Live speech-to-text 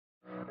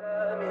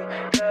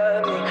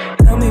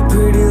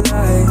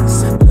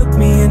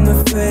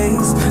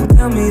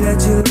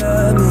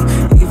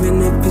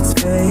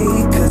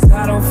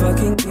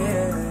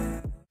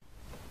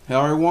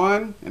Hello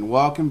everyone, and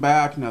welcome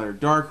back to another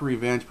Dark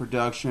Revenge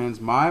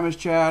Productions. My name is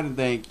Chad, and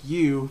thank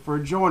you for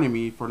joining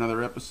me for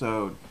another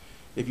episode.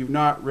 If you've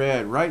not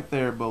read right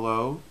there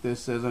below,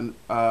 this is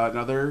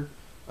another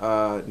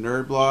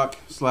nerd block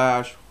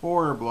slash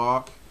horror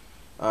block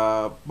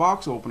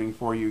box opening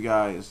for you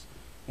guys.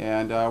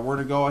 And we're going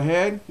to go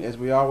ahead, as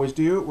we always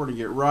do, we're going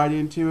to get right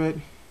into it.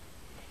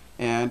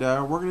 And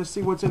we're going to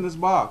see what's in this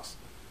box.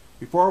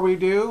 Before we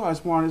do, I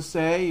just want to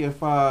say,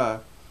 if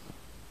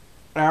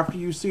after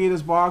you see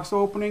this box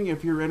opening,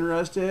 if you're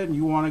interested and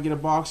you want to get a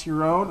box of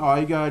your own, all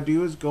you got to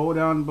do is go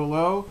down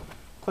below,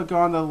 click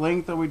on the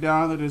link that will be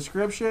down in the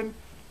description,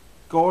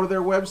 go to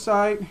their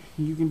website.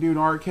 You can do an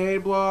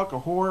arcade block, a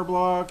horror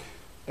block,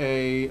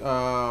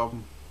 there's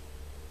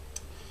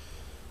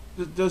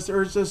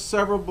just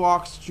several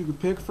blocks that you can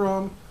pick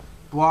from.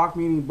 Block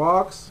meaning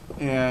box,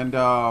 and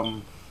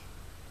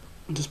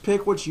just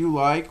pick what you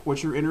like,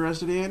 what you're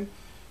interested in.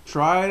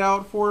 Try it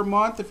out for a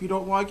month. If you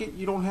don't like it,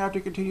 you don't have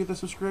to continue the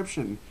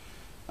subscription.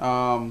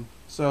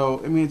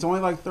 So, I mean, it's only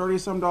like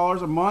 $30-some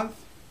a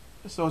month,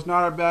 so it's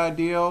not a bad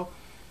deal.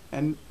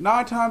 And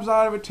 9 times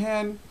out of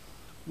 10,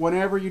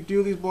 whenever you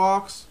do these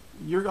blocks,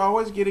 you're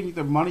always getting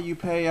the money you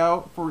pay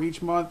out for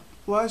each month,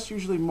 plus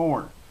usually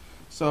more.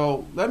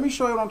 So, let me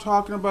show you what I'm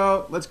talking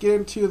about. Let's get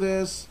into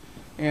this,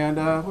 and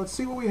let's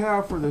see what we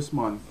have for this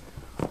month.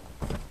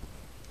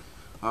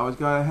 I always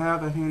gotta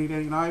have the handy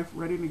dandy knife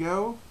ready to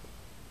go.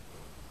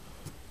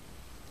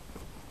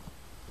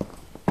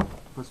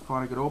 Let's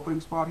find a good opening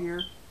spot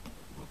here.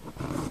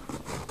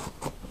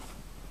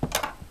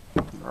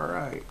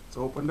 Alright, it's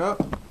opened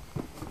up.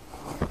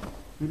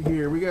 And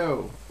here we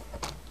go.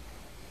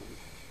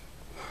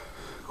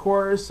 Of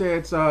course,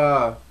 it's you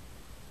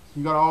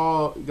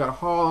got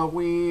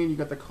Halloween, you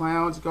got the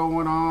clowns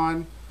going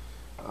on,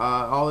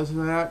 all this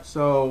and that.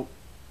 So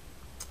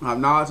I'm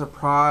not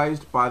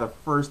surprised by the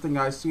first thing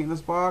I see in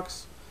this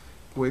box,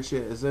 which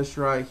is this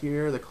right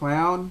here, the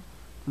clown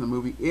from the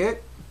movie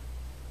It.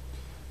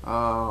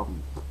 I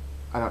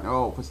don't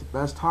know if it's the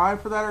best time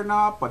for that or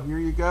not, but here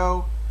you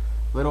go.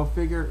 Little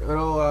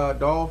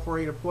doll for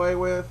you to play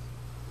with.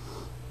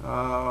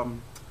 So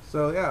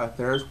yeah,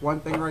 there's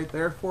one thing right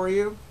there for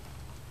you.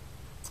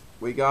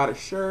 We got a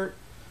shirt,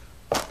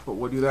 but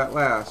we'll do that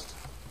last.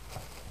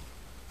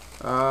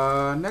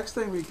 Next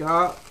thing we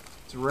got,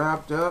 it's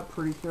wrapped up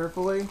pretty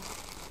carefully.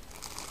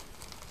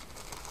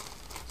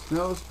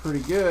 Smells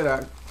pretty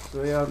good.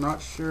 So yeah, I'm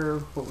not sure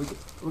what we get.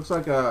 Looks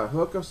like a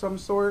hook of some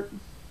sort.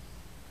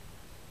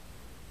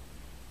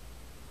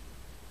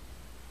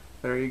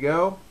 There you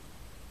go.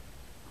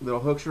 Little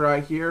hooks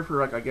right here for,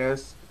 like, I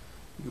guess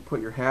you can put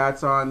your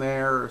hats on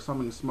there or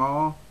something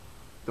small.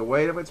 The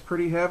weight of it's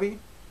pretty heavy.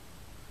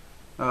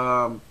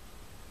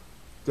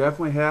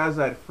 Definitely has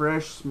that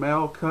fresh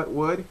smell, cut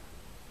wood.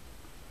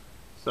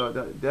 So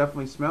it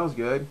definitely smells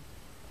good.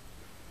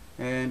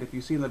 And if you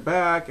see in the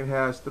back, it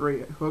has 3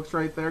 hooks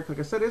right there. Like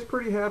I said, it's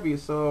pretty heavy.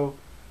 So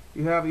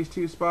you have these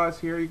 2 spots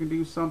here you can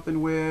do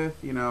something with,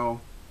 you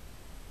know.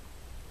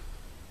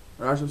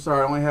 I'm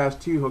sorry, it only has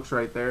 2 hooks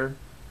right there.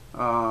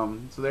 So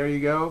there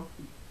you go.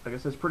 Like I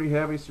said, it's pretty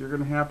heavy, so you're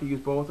going to have to use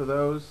both of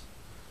those.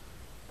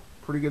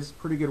 Pretty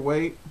good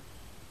weight.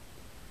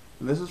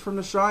 And this is from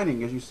The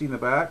Shining, as you see in the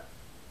back.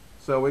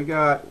 So we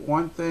got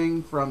one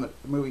thing from the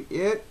movie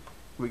It.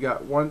 We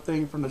got one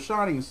thing from The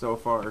Shining so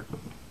far.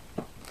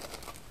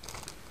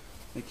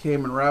 It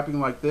came in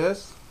wrapping like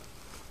this.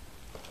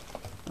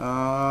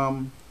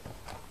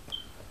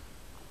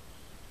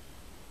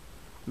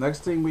 Next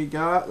thing we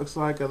got looks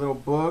like a little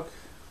book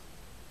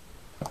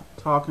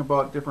talking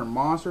about different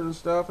monsters and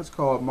stuff. It's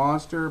called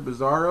Monster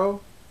Bizarro.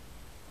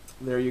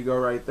 There you go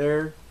right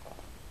there.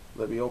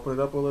 Let me open it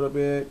up a little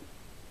bit.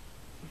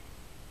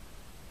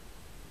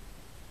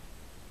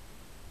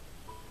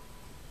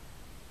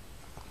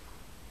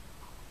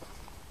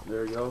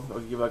 There you go. I'll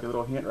give you like a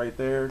little hint right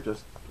there.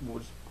 We'll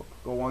just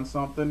go on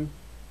something.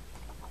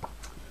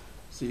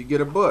 So you get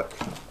a book.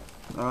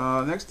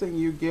 Next thing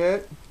you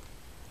get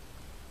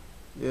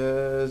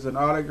is an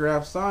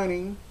autograph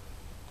signing.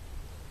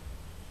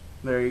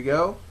 There you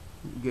go.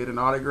 You get an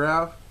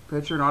autograph,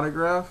 picture and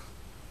autograph.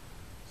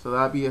 So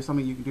that'd be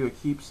something you can do, a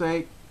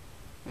keepsake.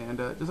 And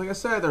just like I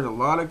said, there's a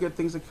lot of good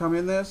things that come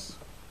in this.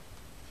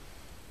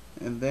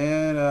 And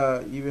then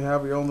you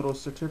have your own little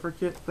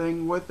certificate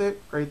thing with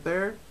it right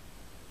there.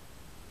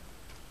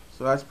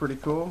 So that's pretty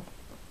cool.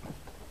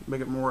 Make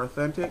it more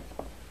authentic.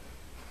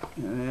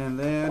 And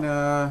then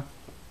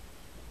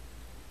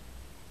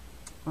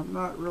I'm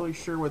not really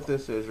sure what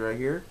this is right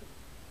here.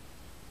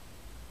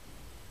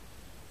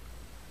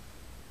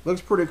 Looks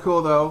pretty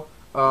cool though.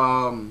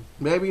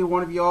 Maybe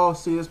one of y'all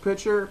see this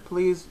picture.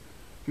 Please,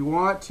 if you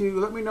want to,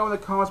 let me know in the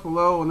comments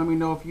below, and let me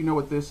know if you know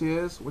what this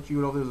is, what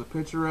you know there's a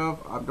picture of.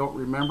 I don't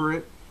remember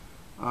it.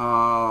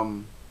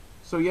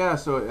 So yeah,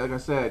 so like I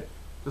said,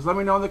 just let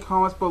me know in the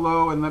comments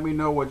below, and let me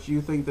know what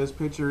you think this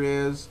picture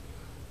is,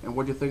 and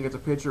what you think it's a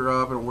picture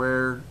of, and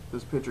where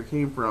this picture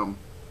came from.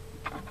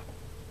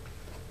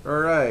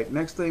 Alright,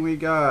 next thing we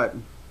got.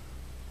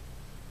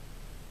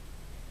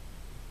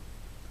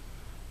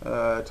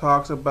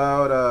 Talks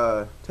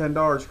about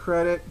 $10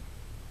 credit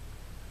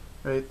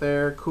right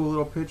there. Cool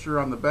little picture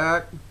on the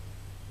back.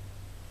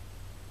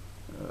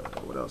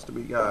 What else do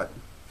we got?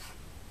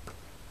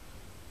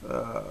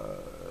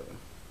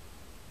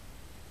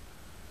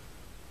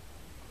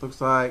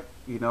 Looks like,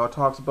 you know, it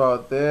talks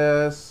about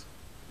this,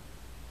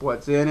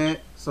 what's in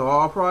it. So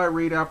I'll probably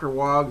read after a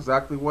while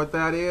exactly what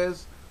that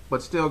is.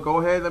 But still, go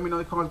ahead, let me know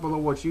in the comments below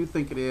what you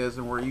think it is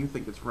and where you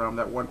think it's from.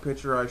 That one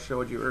picture I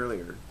showed you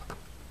earlier.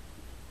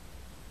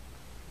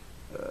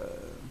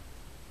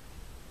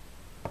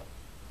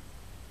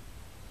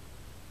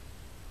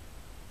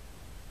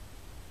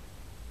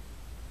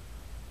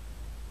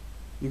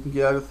 You can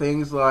get other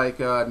things like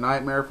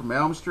Nightmare from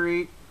Elm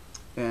Street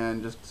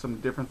and just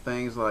some different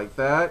things like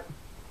that.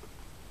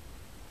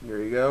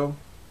 Here you go.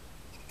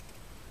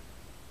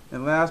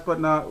 And last but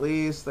not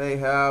least, they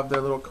have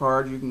their little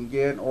cards you can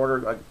get and order,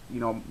 like, you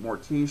know, more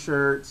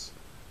T-shirts,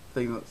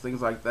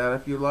 things like that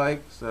if you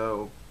like.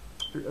 So,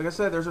 like I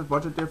said, there's a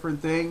bunch of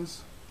different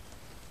things.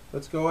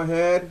 Let's go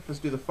ahead.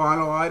 Let's do the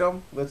final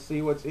item. Let's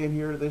see what's in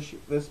here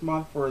this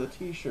month for the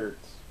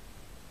T-shirts.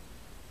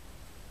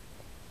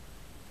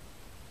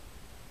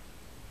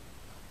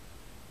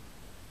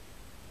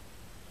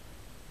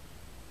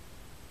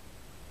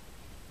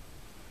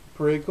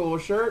 Pretty cool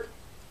shirt.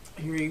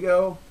 Here you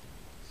go.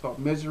 It's called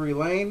Misery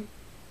Lane.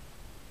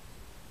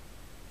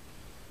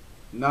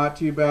 Not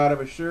too bad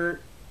of a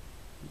shirt,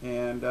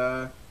 and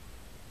I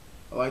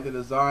like the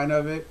design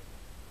of it.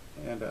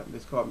 And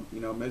it's called,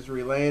 you know,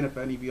 Misery Lane. If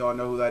any of you all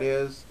know who that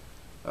is,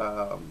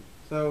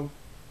 so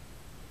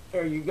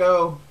there you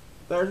go.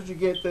 There's what you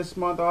get this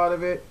month out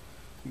of it.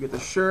 You get the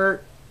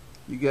shirt,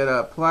 you get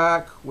a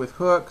plaque with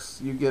hooks,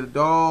 you get a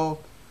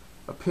doll,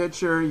 a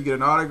picture, you get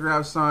an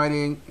autograph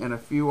signing, and a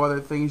few other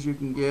things you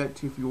can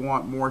get if you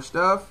want more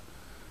stuff.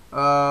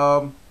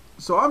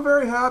 So I'm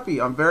very happy.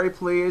 I'm very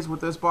pleased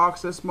with this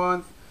box this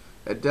month.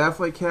 It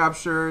definitely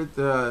captured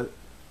the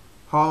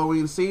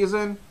Halloween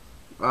season.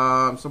 So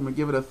I'm going to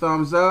give it a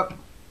thumbs up.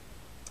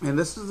 And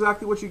this is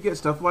exactly what you get.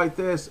 Stuff like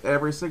this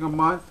every single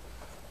month.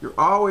 You're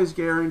always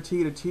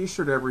guaranteed a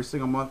T-shirt every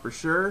single month for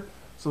sure.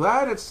 So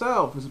that in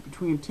itself is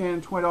between $10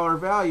 and $20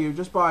 value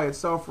just by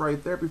itself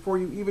right there before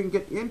you even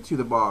get into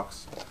the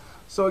box.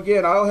 So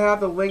again, I'll have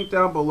the link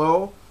down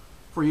below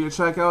for you to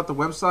check out the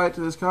website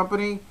to this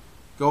company.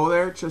 Go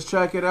there, just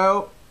check it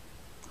out,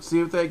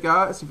 see what they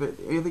got, see if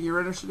anything you're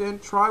interested in.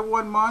 Try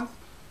 1 month,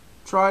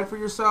 try it for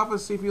yourself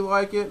and see if you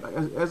like it.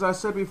 As I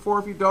said before,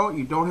 if you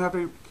don't have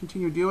to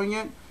continue doing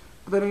it.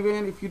 But then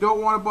even if you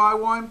don't want to buy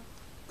one,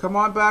 come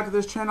on back to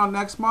this channel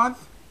next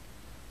month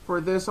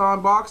for this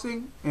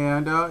unboxing,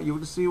 and you'll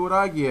just see what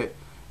I get.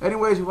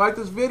 Anyways, if you like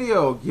this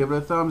video, give it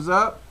a thumbs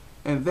up,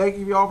 and thank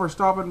you all for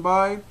stopping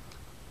by.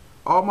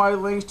 All my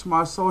links to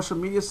my social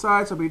media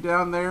sites will be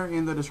down there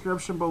in the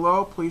description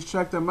below. Please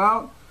check them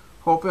out.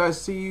 Hopefully I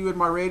see you in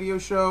my radio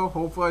show.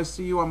 Hopefully I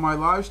see you on my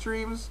live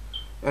streams.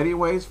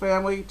 Anyways,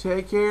 family,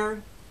 take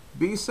care,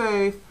 be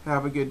safe,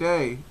 have a good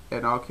day,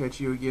 and I'll catch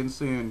you again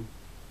soon.